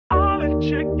let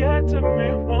you get to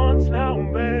me once now,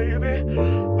 baby,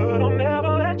 but I'll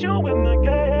never let you win the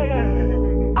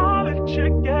game. I'll let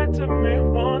you get to me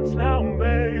once now,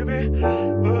 baby,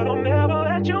 but I'll never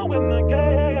let you win the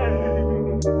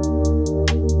game.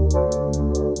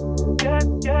 Get,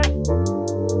 get,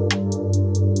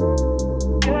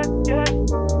 get, get,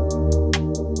 get,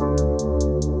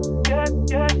 get,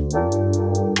 get.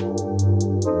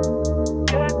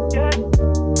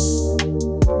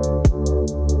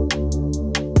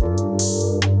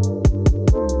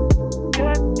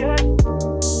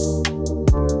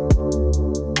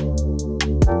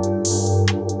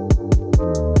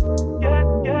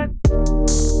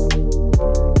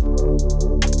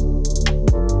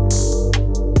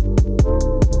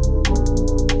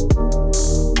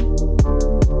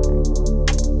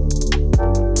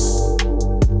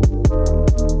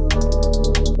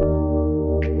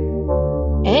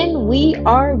 And we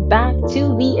are back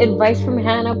to the Advice from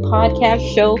Hannah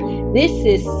podcast show. This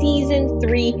is season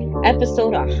 3,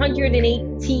 episode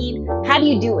 118. How do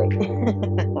you do it?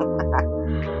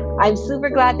 I'm super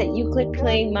glad that you clicked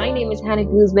play. My name is Hannah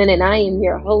Guzman, and I am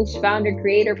your host, founder,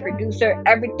 creator, producer,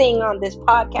 everything on this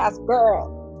podcast,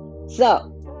 girl.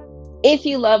 So, if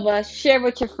you love us, share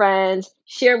with your friends,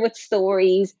 share with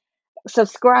stories,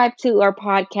 subscribe to our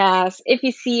podcast. If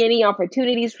you see any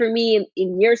opportunities for me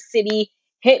in your city,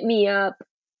 hit me up.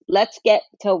 Let's get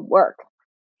to work.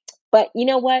 But you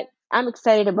know what? I'm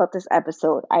excited about this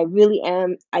episode. I really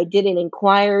am. I did an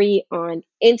inquiry on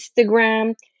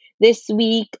Instagram this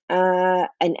week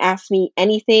and asked me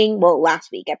anything. Well,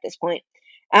 last week at this point.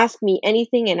 Asked me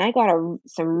anything, and I got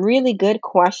some really good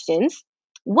questions.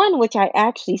 One which I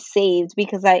actually saved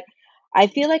because I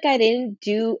feel like I didn't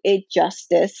do it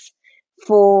justice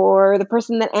for the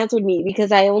person that answered me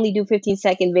because I only do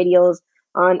 15-second videos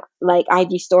on like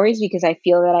IG stories because I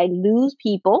feel that I lose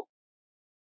people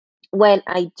when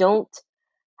I don't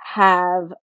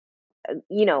have,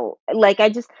 like I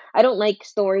don't like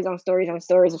stories on stories on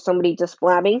stories of somebody just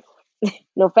blabbing.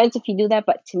 No offense if you do that,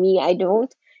 but to me, I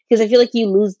don't because I feel like you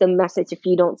lose the message if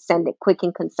you don't send it quick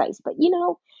and concise. But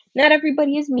not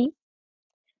everybody is me.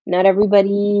 Not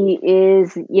everybody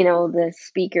is, the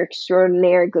speaker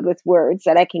extraordinaire, good with words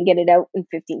that I can get it out in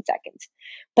 15 seconds.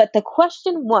 But the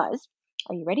question was,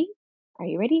 are you ready? Are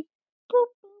you ready? Boop,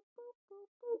 boop, boop, boop,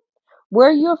 boop. Were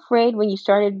you afraid when you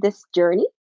started this journey?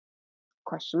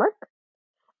 Question mark.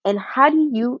 And how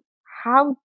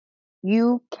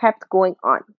you kept going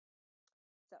on?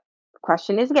 So,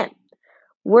 question is again,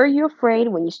 were you afraid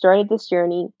when you started this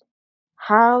journey?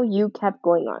 How you kept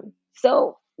going on?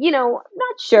 So,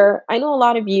 not sure. I know a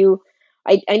lot of you,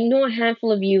 I know a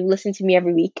handful of you listen to me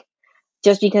every week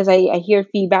just because I hear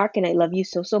feedback and I love you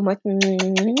so, so much.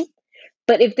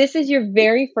 But if this is your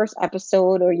very first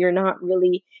episode or you're not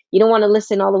really, you don't want to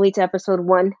listen all the way to episode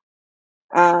 1,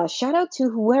 shout out to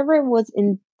whoever was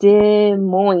in Des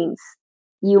Moines,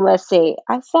 USA.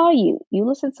 I saw you. You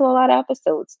listened to a lot of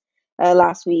episodes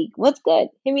last week. What's good?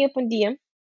 Hit me up on DM.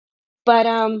 But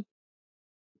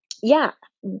yeah,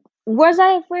 was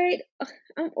I afraid? Ugh,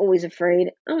 I'm always afraid.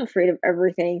 I'm afraid of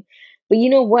everything. But you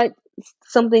know what?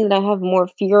 Something that I have more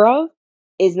fear of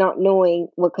is not knowing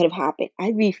what could have happened.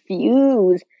 I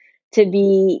refuse to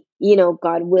be,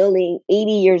 God willing,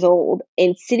 80 years old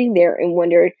and sitting there and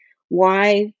wondered,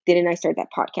 why didn't I start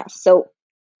that podcast? So,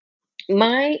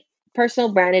 my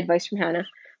personal brand Advice from Hannah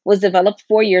was developed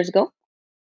 4 years ago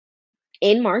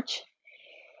in March.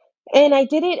 And I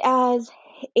did it as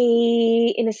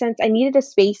in a sense, I needed a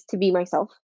space to be myself.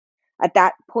 At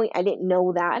that point, I didn't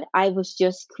know that. I was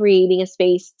just creating a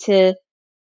space to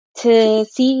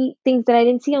see things that I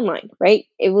didn't see online, right?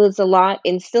 It was a lot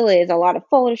and still is a lot of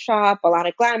Photoshop, a lot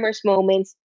of glamorous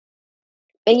moments.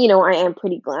 And I am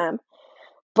pretty glam,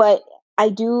 but I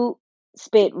do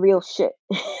spit real shit.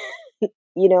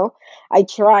 you know, I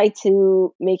try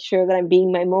to make sure that I'm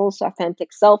being my most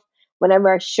authentic self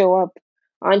whenever I show up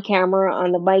on camera,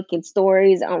 on the mic, in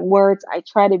stories, on words. I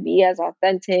try to be as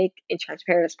authentic and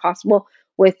transparent as possible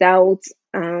without,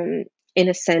 in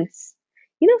a sense,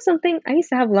 something. I used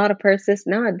to have a lot of purses.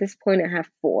 Now at this point, I have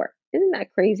 4. Isn't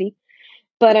that crazy?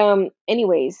 But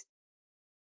anyways,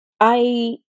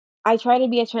 I I try to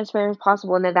be as transparent as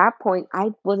possible, and at that point,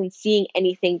 I wasn't seeing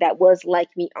anything that was like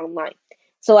me online.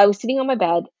 So I was sitting on my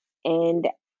bed and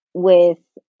with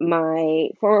my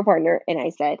former partner, and I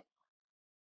said,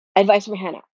 "Advice from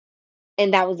Hannah,"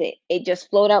 and that was it. It just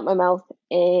flowed out my mouth,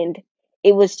 and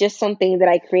it was just something that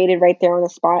I created right there on the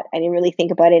spot. I didn't really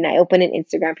think about it, and I opened an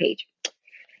Instagram page.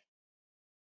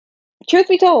 Truth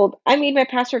be told, I made my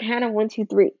password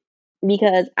Hannah123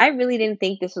 because I really didn't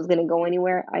think this was going to go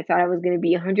anywhere. I thought I was going to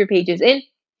be 100 pages in,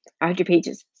 100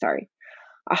 pages, sorry.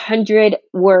 100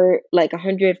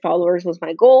 followers was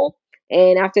my goal.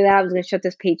 And after that, I was going to shut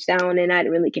this page down and I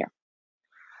didn't really care.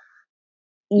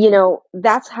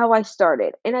 That's how I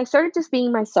started. And I started just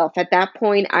being myself. At that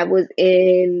point, I was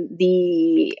in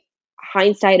the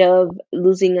hindsight of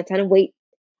losing a ton of weight.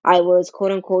 I was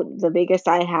quote unquote the biggest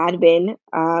I had been,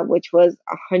 which was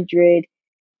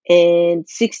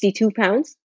 162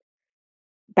 pounds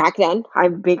back then.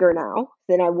 I'm bigger now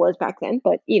than I was back then,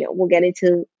 but we'll get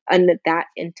into that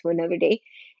into another day.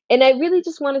 And I really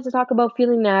just wanted to talk about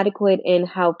feeling inadequate and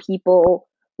how people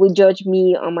would judge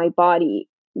me on my body,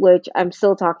 which I'm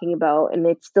still talking about, and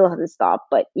it still hasn't stopped.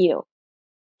 But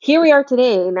here we are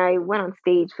today, and I went on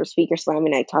stage for Speaker Slam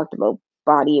and I talked about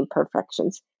body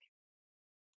imperfections.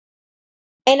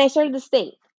 And I started this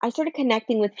thing. I started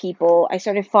connecting with people. I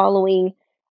started following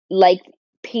like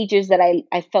pages that I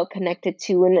felt connected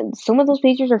to, and some of those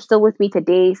pages are still with me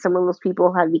today. Some of those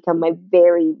people have become my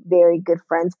very, very good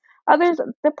friends. Others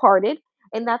departed,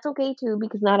 and that's okay too,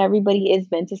 because not everybody is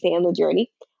meant to stay on the journey.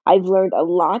 I've learned a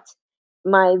lot.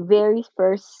 My very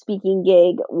first speaking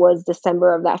gig was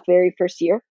December of that very first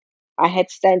year. I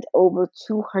had sent over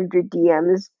 200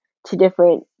 DMs to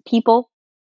different people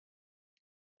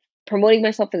promoting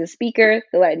myself as a speaker,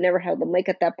 though I had never held the mic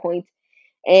at that point.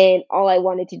 And all I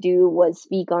wanted to do was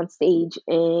speak on stage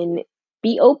and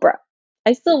be Oprah.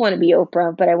 I still want to be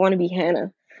Oprah, but I want to be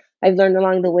Hannah. I've learned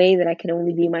along the way that I can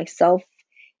only be myself,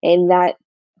 and that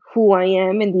who I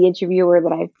am and the interviewer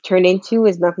that I've turned into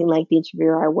is nothing like the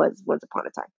interviewer I was once upon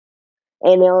a time.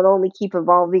 And it'll only keep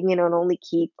evolving and it'll only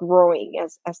keep growing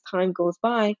as time goes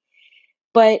by.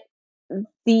 But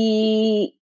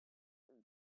the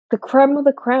the creme of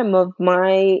the creme of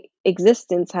my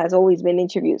existence has always been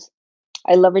interviews.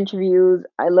 I love interviews.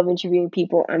 I love interviewing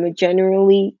people. I'm a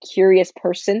generally curious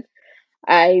person.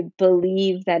 I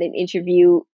believe that an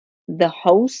interview, the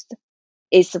host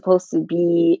is supposed to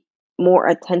be more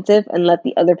attentive and let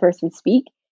the other person speak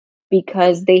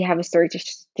because they have a story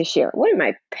to share. One of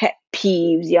my pet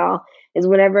peeves, y'all, is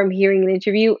whenever I'm hearing an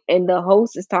interview and the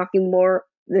host is talking more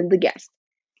than the guest.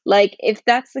 Like, if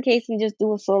that's the case, then just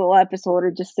do a solo episode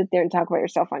or just sit there and talk about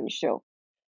yourself on your show.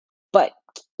 But,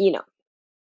 you know,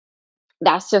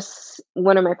 that's just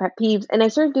one of my pet peeves. And I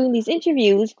started doing these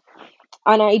interviews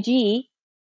on IG,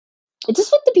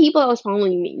 just with the people that was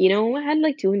following me. I had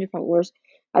like 200 followers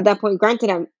at that point. Granted,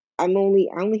 I only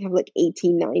have like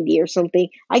 1890 or something.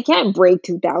 I can't break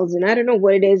 2000. I don't know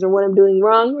what it is or what I'm doing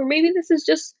wrong, or maybe this is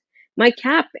just my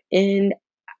cap. And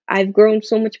I've grown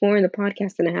so much more in the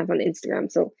podcast than I have on Instagram.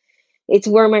 So it's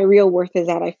where my real worth is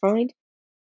at, I find.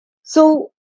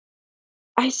 So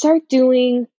I start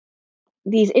doing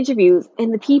these interviews,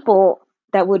 and the people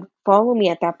that would follow me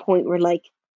at that point were like,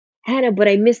 Hannah, but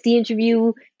I missed the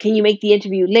interview. Can you make the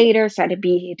interview later? So I'd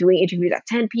be doing interviews at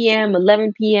 10 p.m.,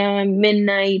 11 p.m.,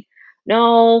 midnight.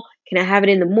 No, can I have it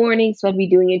in the morning? So I'd be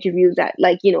doing interviews at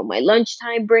my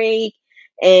lunchtime break.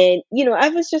 And, I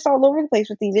was just all over the place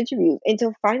with these interviews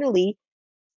until finally,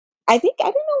 I don't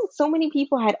know, so many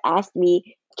people had asked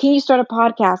me, can you start a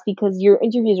podcast because your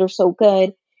interviews are so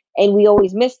good and we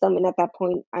always miss them. And at that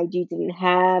point, IG didn't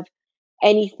have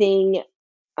anything,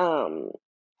 um,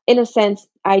 in a sense,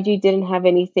 IG didn't have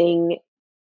anything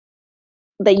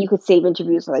that you could save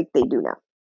interviews like they do now.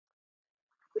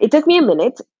 It took me a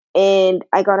minute and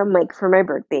I got a mic for my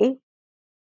birthday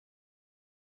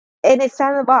and it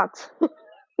sat in the box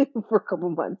for a couple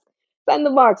months. Sat in the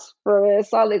box for a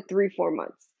solid 3, 4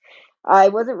 months. I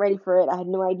wasn't ready for it. I had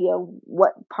no idea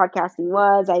what podcasting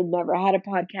was. I'd never had a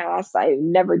podcast. I've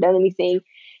never done anything.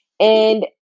 And,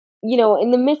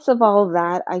 in the midst of all of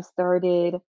that, I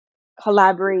started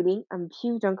collaborating. I'm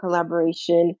huge on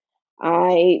collaboration.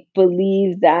 I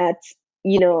believe that,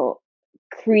 you know,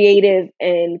 creative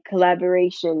and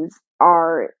collaborations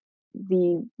are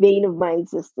the vein of my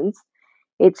existence.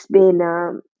 It's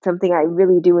been something I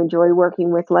really do enjoy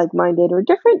working with like minded or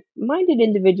different minded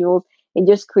individuals and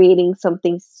just creating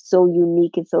something so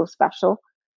unique and so special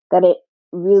that it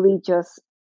really just,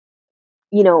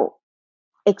 you know,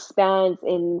 expands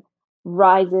and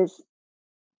rises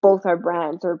both our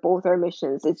brands or both our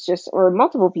missions. It's just, or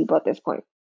multiple people at this point.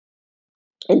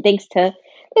 And thanks to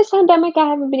this pandemic, I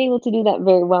haven't been able to do that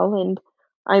very well. And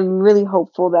I'm really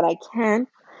hopeful that I can.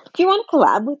 If you want to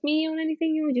collab with me on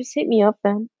anything, just hit me up,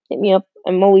 then. Hit me up.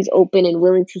 I'm always open and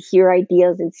willing to hear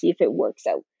ideas and see if it works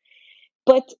out.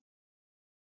 But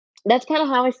that's kind of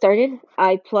how I started.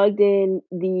 I plugged in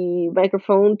the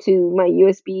microphone to my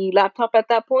USB laptop at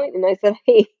that point, and I said,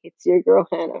 "Hey, it's your girl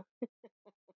Hannah."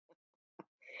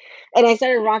 And I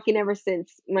started rocking ever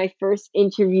since. My first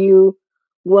interview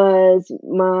was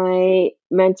my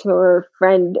mentor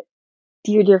friend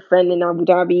dear friend in Abu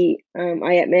Dhabi,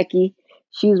 Ayat Meki.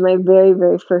 She was my very,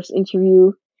 very first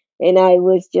interview, and I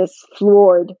was just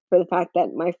floored for the fact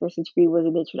that my first interview was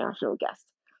an international guest.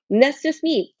 And that's just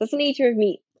me. That's the nature of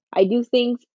me. I do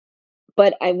things,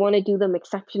 but I want to do them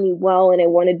exceptionally well, and I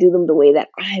want to do them the way that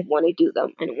I want to do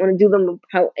them. I don't want to do them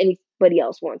how anybody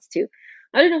else wants to.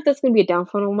 I don't know if that's going to be a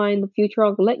downfall of mine in the future.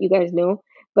 I'll let you guys know.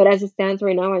 But as it stands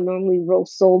right now, I normally roll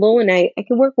solo, and I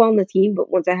can work well in the team. But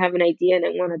once I have an idea and I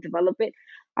want to develop it,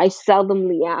 I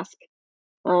seldomly ask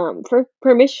for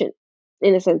permission,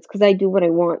 in a sense, because I do what I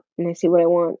want and I see what I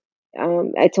want.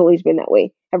 It's always been that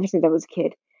way ever since I was a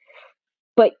kid.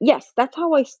 But yes, that's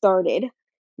how I started.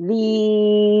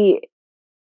 The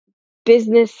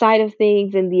business side of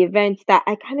things and the events that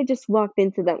I kind of just walked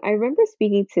into them. I remember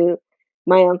speaking to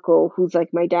my uncle, who's like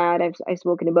my dad. I've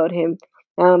spoken about him.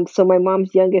 So my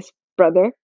mom's youngest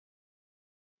brother.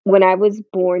 When I was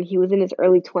born, he was in his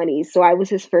early 20s, so I was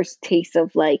his first taste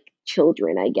of like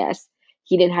children, I guess.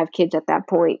 He didn't have kids at that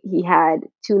point. He had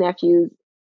two nephews.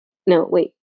 No,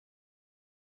 wait,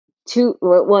 two.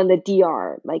 Well, in the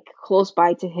DR, like close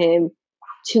by to him,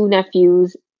 two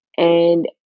nephews and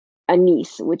a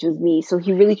niece, which was me. So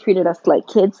he really treated us like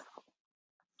kids.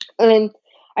 And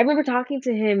I remember talking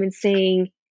to him and saying,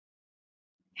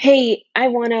 "Hey, I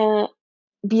want to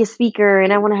be a speaker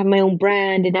and I want to have my own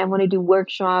brand and I want to do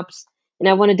workshops and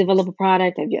I want to develop a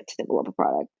product. I've yet to develop a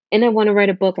product. And I want to write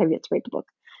a book. I've yet to write the book.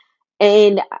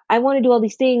 And I want to do all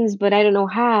these things, but I don't know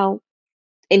how."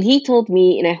 And he told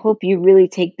me, and I hope you really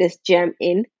take this gem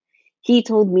in, he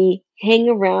told me, hang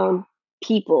around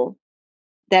people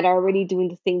that are already doing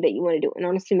the thing that you want to do. And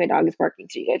honestly, my dog is barking,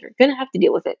 so you guys are going to have to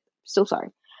deal with it. So sorry.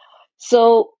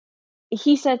 So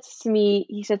he said to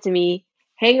me,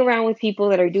 hang around with people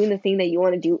that are doing the thing that you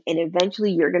want to do, and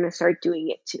eventually you're going to start doing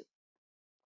it too.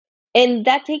 And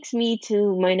that takes me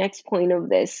to my next point of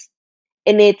this.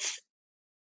 And it's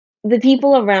the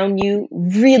people around you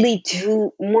really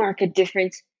do mark a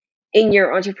difference in your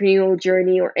entrepreneurial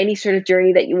journey or any sort of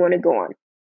journey that you want to go on.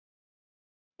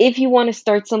 If you want to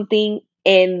start something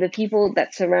and the people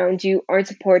that surround you aren't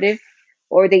supportive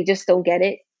or they just don't get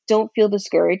it, don't feel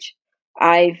discouraged.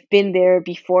 I've been there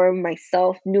before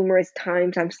myself numerous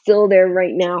times. I'm still there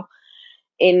right now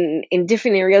in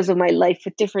different areas of my life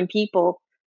with different people.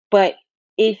 But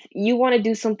if you want to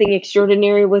do something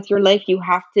extraordinary with your life, you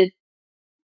have to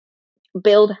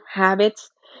build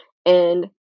habits and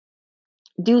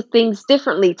do things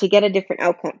differently to get a different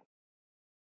outcome.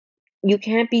 You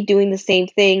can't be doing the same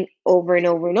thing over and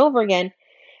over and over again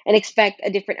and expect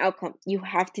a different outcome. You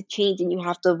have to change and you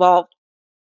have to evolve.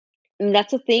 And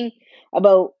that's the thing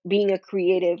about being a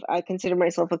creative. I consider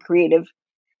myself a creative,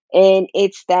 and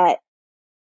it's that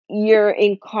you're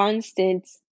in constant,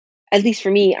 at least for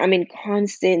me, I'm in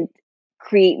constant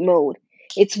create mode.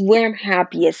 It's where I'm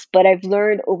happiest, but I've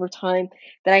learned over time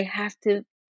that I have to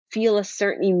feel a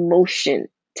certain emotion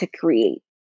to create.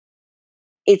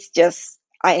 It's just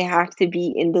I have to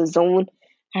be in the zone,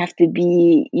 have to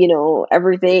be,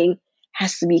 everything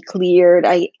has to be cleared.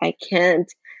 I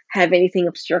can't have anything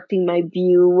obstructing my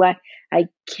view. I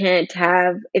can't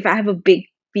have if I have a big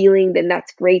feeling, then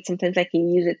that's great. Sometimes I can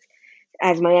use it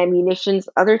as my ammunitions.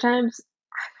 Other times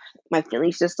my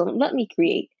feelings just don't let me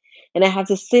create. And I have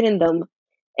to sit in them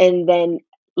and then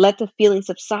let the feelings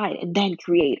subside and then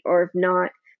create. Or if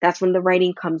not, that's when the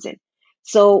writing comes in.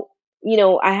 So,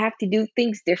 I have to do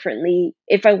things differently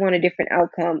if I want a different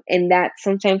outcome. And that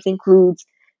sometimes includes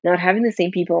not having the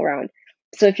same people around.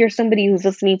 So if you're somebody who's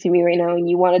listening to me right now and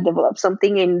you want to develop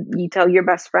something and you tell your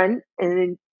best friend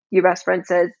and your best friend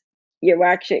says, "You're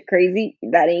whack shit crazy,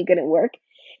 that ain't gonna work."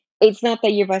 It's not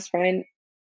that your best friend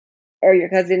or your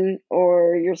cousin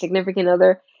or your significant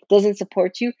other doesn't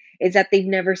support you, is that they've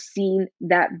never seen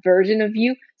that version of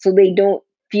you, so they don't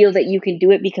feel that you can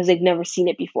do it because they've never seen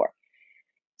it before.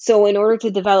 So in order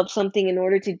to develop something, in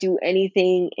order to do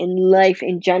anything in life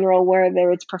in general,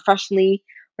 whether it's professionally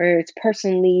or it's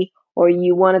personally, or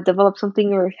you want to develop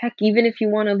something, or heck, even if you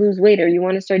want to lose weight or you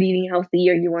want to start eating healthy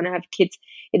or you want to have kids,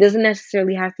 it doesn't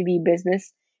necessarily have to be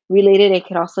business related. It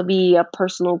could also be uh, a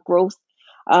personal growth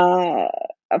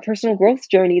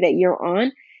journey that you're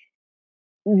on.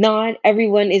 Not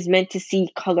everyone is meant to see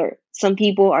color. Some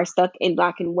people are stuck in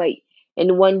black and white. In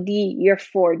 1D, you're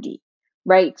 4D,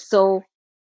 right? So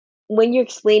when you're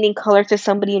explaining color to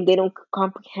somebody and they don't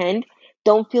comprehend,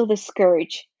 don't feel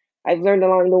discouraged. I've learned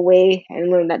along the way,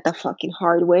 and learned that the fucking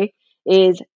hard way,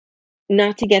 is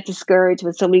not to get discouraged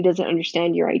when somebody doesn't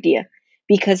understand your idea.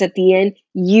 Because at the end,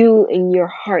 you in your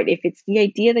heart, if it's the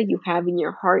idea that you have in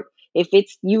your heart, if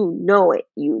it's you know it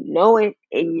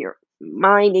in your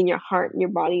mind, in your heart, in your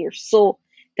body, your soul,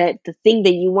 that the thing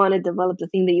that you want to develop, the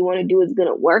thing that you want to do is going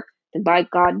to work, then by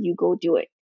God, you go do it.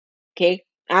 Okay?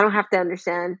 I don't have to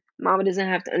understand. Mama doesn't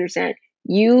have to understand.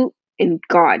 You and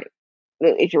God,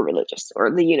 if you're religious,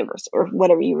 or the universe, or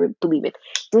whatever you believe in.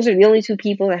 Those are the only two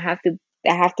people that have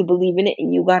to believe in it,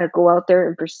 and you got to go out there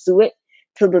and pursue it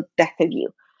to the death of you.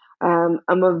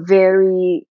 I'm a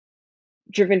very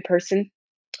driven person,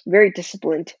 very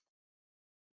disciplined,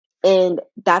 and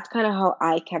that's kind of how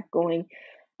I kept going.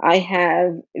 I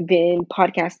have been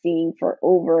podcasting for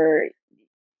over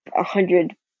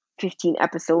 115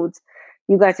 episodes.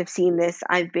 You guys have seen this.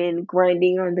 I've been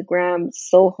grinding on the gram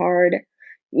so hard.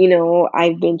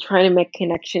 I've been trying to make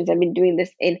connections. I've been doing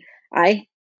this, and I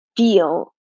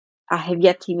feel I have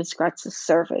yet to even scratch the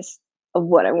surface of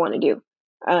what I want to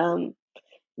do.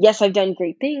 Yes, I've done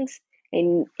great things,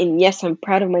 and yes, I'm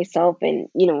proud of myself, and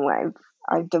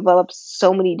I've developed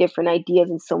so many different ideas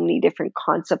and so many different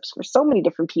concepts for so many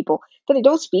different people that I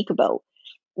don't speak about.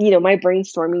 My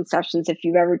brainstorming sessions, if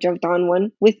you've ever jumped on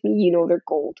one with me, they're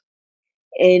gold.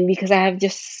 And because I have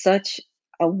just such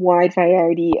a wide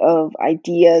variety of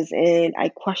ideas, and I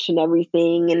question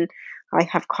everything, and I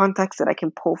have contacts that I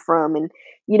can pull from, and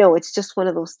it's just one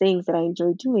of those things that I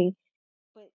enjoy doing.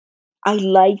 But I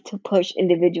like to push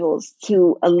individuals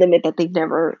to a limit that they've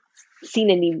never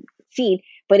seen.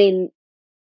 But in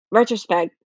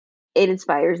retrospect, it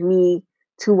inspires me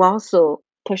to also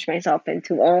push myself and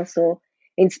to also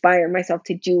inspire myself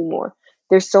to do more.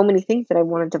 There's so many things that I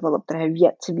want to develop that I have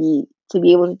yet to be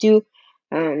able to do.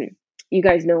 Um, you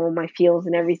guys know my fields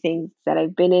and everything that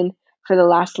I've been in for the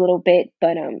last little bit,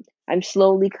 but I'm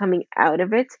slowly coming out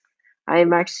of it.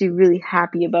 I'm actually really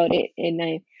happy about it,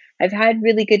 and I've had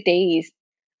really good days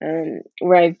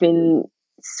where I've been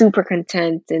super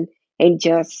content and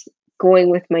just going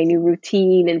with my new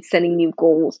routine and setting new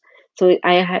goals. So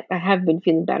I have been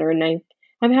feeling better, and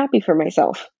I'm happy for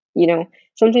myself.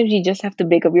 Sometimes you just have to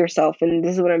big up yourself, and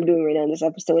this is what I'm doing right now in this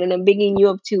episode. And I'm bigging you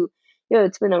up too.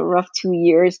 It's been a rough 2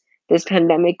 years. This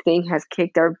pandemic thing has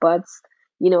kicked our butts.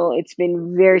 It's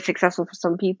been very successful for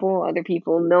some people. Other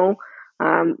people, no.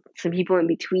 Some people in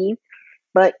between.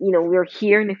 But we're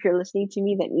here, and if you're listening to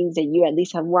me, that means that you at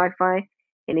least have Wi-Fi.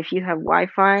 And if you have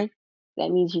Wi-Fi, that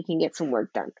means you can get some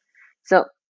work done. So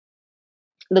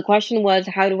the question was,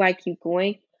 how do I keep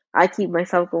going? I keep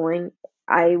myself going.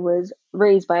 I was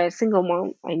raised by a single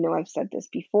mom. I know I've said this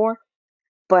before,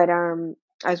 but I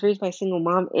was raised by a single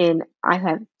mom, and I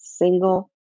have single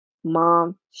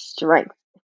mom strength.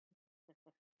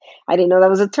 I didn't know that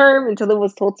was a term until it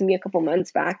was told to me a couple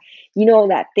months back.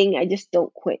 That thing, I just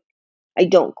don't quit. I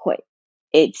don't quit.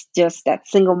 It's just that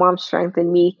single mom strength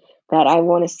in me that I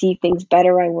want to see things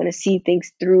better. I want to see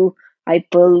things through. I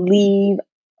believe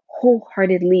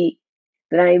wholeheartedly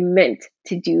that I'm meant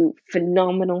to do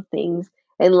phenomenal things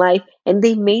in life, and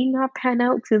they may not pan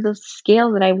out to the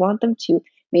scale that I want them to.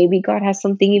 Maybe God has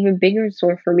something even bigger in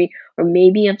store for me, or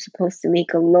maybe I'm supposed to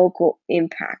make a local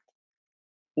impact.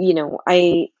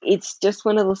 It's just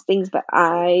one of those things, but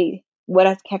what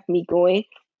has kept me going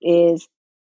is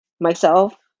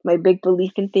myself, my big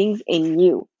belief in things, and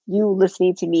you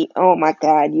listening to me. Oh my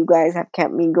God, you guys have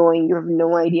kept me going. You have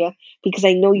no idea, because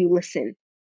I know you listen,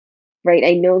 right?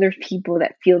 I know there's people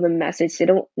that feel the message. They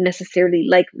don't necessarily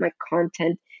like my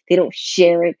content. They don't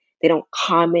share it. They don't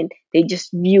comment. They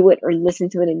just view it or listen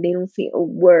to it, and they don't say a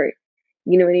word.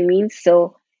 You know what I mean?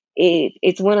 So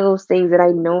it's one of those things that I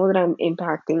know that I'm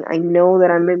impacting. I know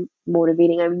that I'm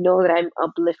motivating. I know that I'm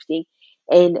uplifting.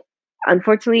 And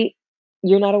unfortunately,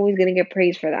 you're not always going to get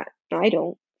praise for that. I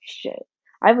don't. Shit.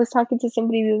 I was talking to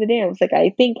somebody the other day. I was like,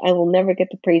 I think I will never get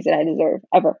the praise that I deserve,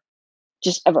 ever.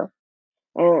 Just ever.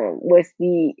 With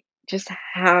the just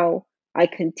how I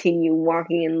continue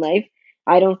walking in life.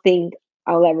 I don't think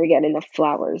I'll ever get enough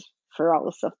flowers for all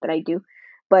the stuff that I do.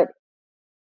 But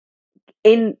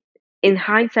in in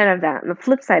hindsight of that, and the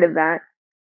flip side of that,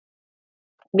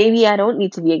 maybe I don't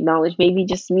need to be acknowledged. Maybe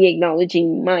just me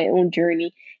acknowledging my own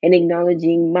journey, and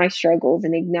acknowledging my struggles,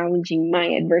 and acknowledging my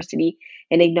adversity,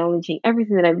 and acknowledging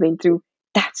everything that I've been through.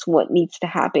 That's what needs to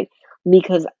happen,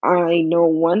 because I know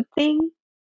one thing,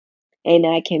 and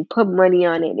I can put money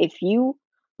on it. If you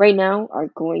right now are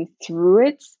going through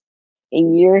it,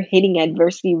 and you're hitting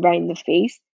adversity right in the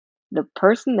face, the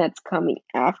person that's coming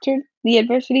after the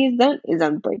adversity is done is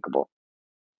unbreakable.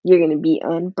 You're going to be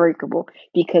unbreakable,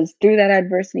 because through that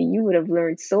adversity, you would have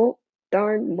learned so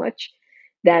darn much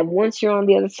that once you're on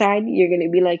the other side, you're going to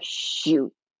be like,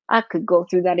 shoot, I could go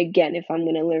through that again if I'm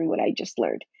going to learn what I just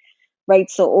learned. Right?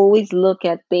 So always look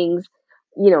at things,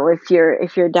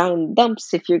 if you're down in the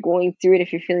dumps, if you're going through it,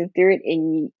 if you're feeling through it,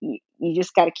 and you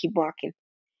just got to keep walking.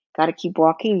 Got to keep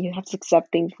walking. You have to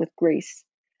accept things with grace.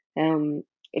 Um,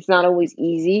 it's not always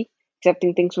easy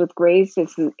accepting things with grace.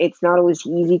 It's not always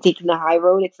easy taking the high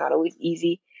road. It's not always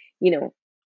easy, you know,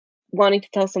 wanting to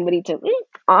tell somebody to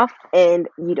off and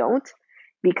you don't,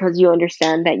 because you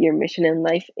understand that your mission in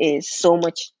life is so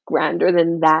much grander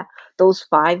than that. Those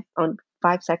 5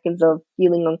 seconds of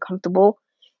feeling uncomfortable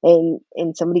and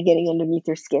somebody getting underneath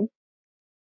your skin.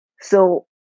 So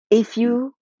if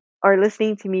you are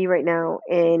listening to me right now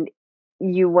and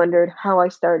you wondered how I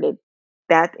started,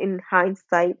 that in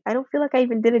hindsight, I don't feel like I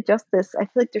even did it justice. I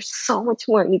feel like there's so much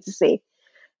more I need to say.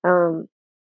 Um,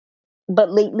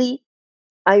 but lately,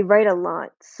 I write a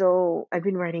lot. So I've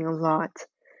been writing a lot.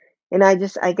 And I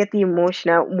get the emotion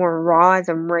out more raw as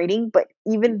I'm writing, but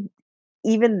even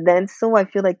then, so I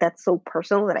feel like that's so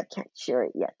personal that I can't share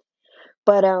it yet.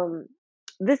 But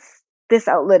this this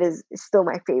outlet is still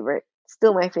my favorite.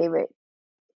 Still my favorite.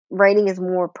 Writing is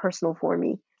more personal for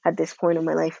me at this point in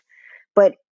my life.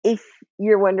 But if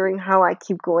you're wondering how I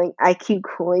keep going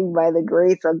by the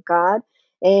grace of God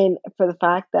and for the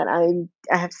fact that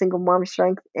I have single mom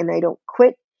strength and I don't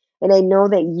quit. And I know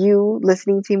that you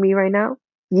listening to me right now,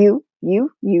 you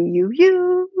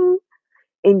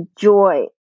enjoy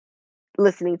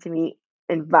listening to me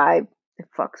and vibe and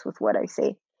fucks with what I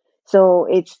say. So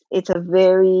it's it's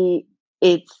very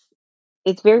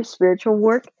spiritual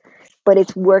work, but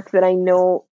it's work that I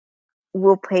know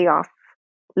will pay off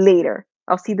later.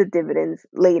 I'll see the dividends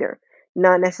later,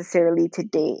 not necessarily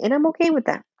today. And I'm okay with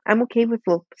that. I'm okay with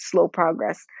slow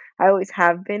progress. I always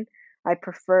have been. I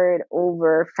prefer it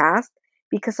over fast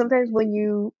because sometimes when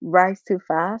you rise too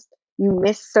fast, you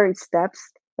miss certain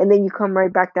steps and then you come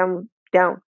right back down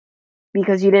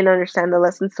because you didn't understand the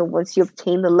lesson. So once you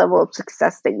obtain the level of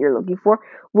success that you're looking for,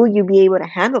 will you be able to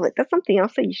handle it? That's something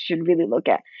else that you should really look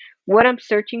at. What I'm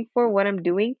searching for, what I'm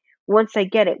doing, once I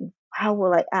get it, how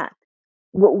will I act?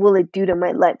 What will it do to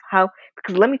my life? How,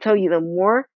 because let me tell you, the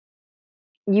more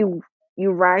you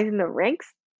you rise in the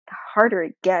ranks, the harder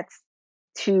it gets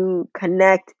to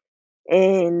connect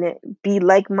and be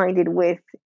like-minded with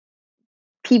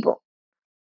people.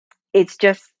 It's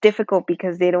just difficult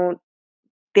because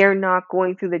they're not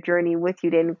going through the journey with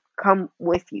you, they didn't come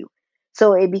with you.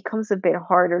 So it becomes a bit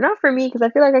harder. Not for me, because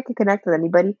I feel like I can connect with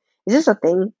anybody. It's just a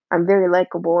thing. I'm very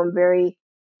likable. I'm very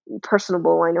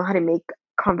personable. I know how to make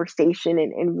conversation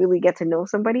and really get to know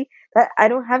somebody. That I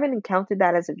don't haven't encountered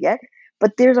that as of yet.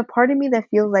 But there's a part of me that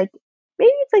feels like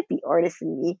maybe it's like the artist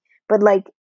in me, but like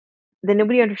that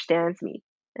nobody understands me.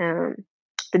 Um,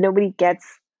 that nobody gets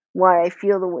why I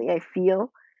feel the way I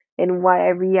feel and why I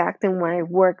react and why I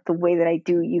work the way that I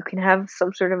do. You can have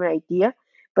some sort of an idea,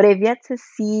 but I've yet to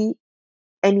see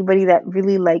anybody that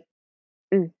really like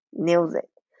nails it.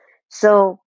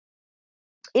 So,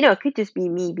 it could just be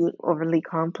me being overly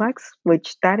complex,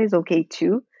 which that is okay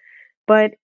too.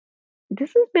 But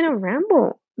this has been a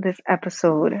ramble this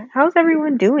episode. How's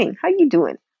everyone doing? How you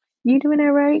doing? You doing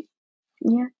all right?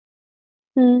 Yeah.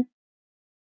 Hmm.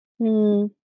 Hmm.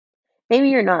 Maybe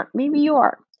you're not. Maybe you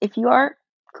are. If you are,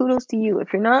 kudos to you.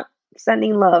 If you're not,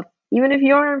 sending love. Even if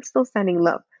you are, I'm still sending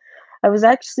love. I was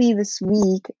actually this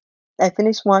week, I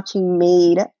finished watching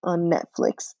Made on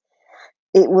Netflix.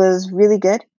 It was really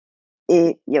good.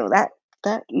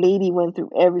 That lady went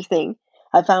through everything.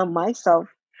 I found myself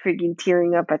freaking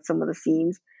tearing up at some of the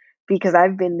scenes because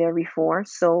I've been there before.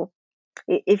 So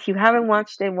if you haven't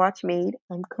watched it, watch Made.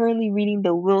 I'm currently reading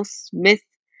the Will Smith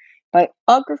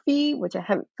biography, which I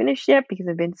haven't finished yet because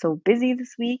I've been so busy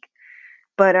this week.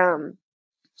 But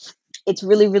it's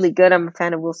really, really good. I'm a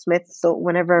fan of Will Smith, so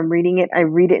whenever I'm reading it, I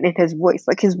read it in his voice.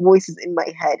 Like his voice is in my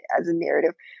head as a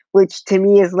narrative, which to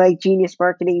me is like genius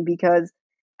marketing because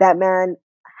that man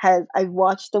I've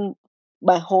watched him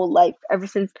my whole life ever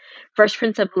since Fresh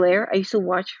Prince of Bel Air. I used to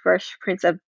watch Fresh Prince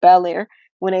of Bel Air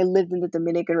when I lived in the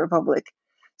Dominican Republic.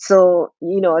 So,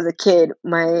 as a kid,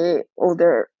 my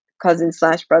older cousin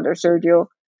slash brother Sergio,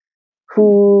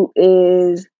 who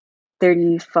is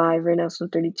 35 right now, so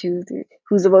 32,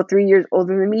 who's about 3 years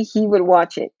older than me, he would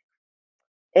watch it.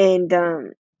 And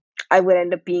I would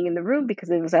end up being in the room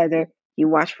because it was either you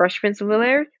watch Fresh Prince of Bel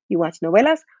Air, you watch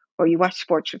novelas, or you watch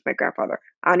sports with my grandfather.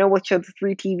 I don't know which of the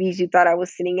three TVs you thought I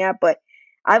was sitting at, but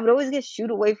I would always get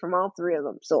shooed away from all three of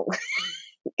them. So,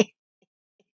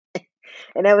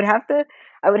 and I would have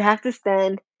to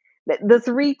stand. The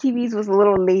three TVs was a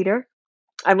little later.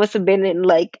 I must have been in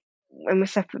like I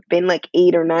must have been like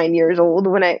 8 or 9 years old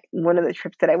when I one of the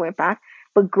trips that I went back.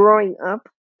 But growing up,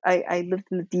 I lived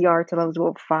in the DR till I was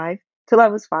about 5. Till I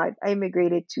was 5, I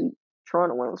immigrated to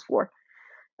Toronto when I was 4.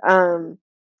 Um,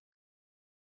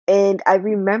 and I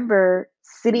remember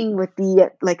sitting with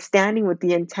the like standing with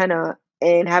the antenna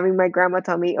and having my grandma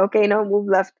tell me, "Okay, no, move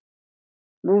left."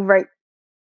 move right,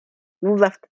 move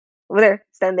left, over there,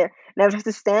 stand there. And I would have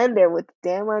to stand there with the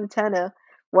damn antenna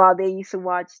while they used to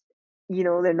watch,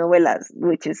 their novelas,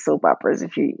 which is soap operas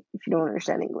if you don't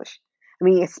understand English. I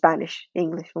mean, it's Spanish,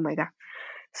 English. Oh my god.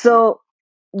 So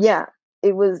yeah,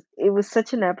 it was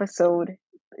such an episode.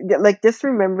 Like just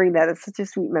remembering that is such a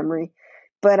sweet memory.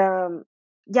 But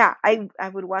yeah, I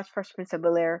would watch Fresh Prince of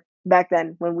Bel Air back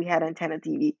then when we had antenna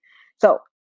TV. So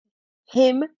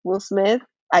him, Will Smith,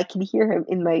 I can hear him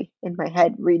in my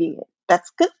head reading it. That's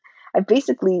good. I've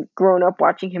basically grown up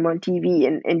watching him on TV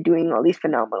and doing all these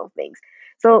phenomenal things.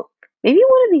 So maybe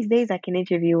one of these days I can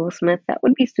interview Will Smith. That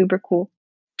would be super cool,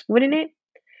 wouldn't it?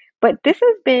 But this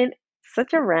has been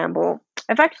such a ramble.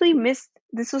 I've actually missed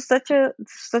this was such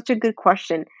a good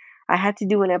question. I had to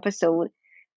do an episode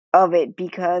of it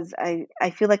because I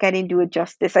feel like I didn't do it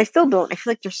justice. I still don't. I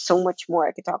feel like there's so much more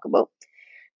I could talk about.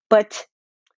 But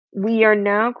we are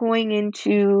now going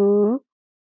into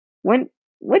when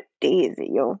what day is it,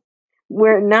 yo?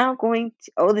 We're now going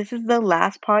to this is the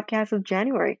last podcast of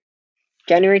January.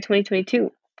 January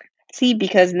 2022. See,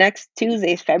 because next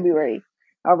Tuesday is February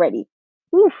already.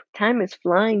 Oof, time is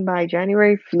flying by.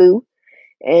 January flew,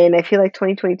 and I feel like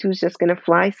 2022 is just gonna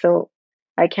fly. So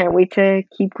I can't wait to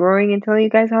keep growing and tell you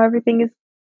guys how everything is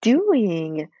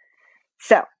doing.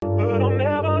 So, But I'll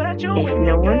never let you if win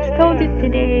no the one's told you game.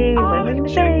 today, what I'll am I gonna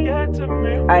let you say? get to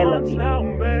me I love once you. now,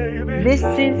 baby. This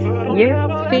is But I'll your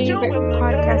never let you favorite win the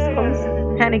podcast host,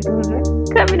 game. Hannah Guzman,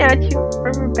 coming at you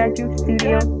from her bedroom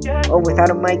studio, without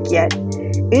a mic yet,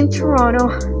 in Toronto,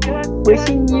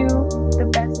 wishing you the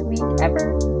best week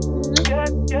ever.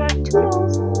 Toodles.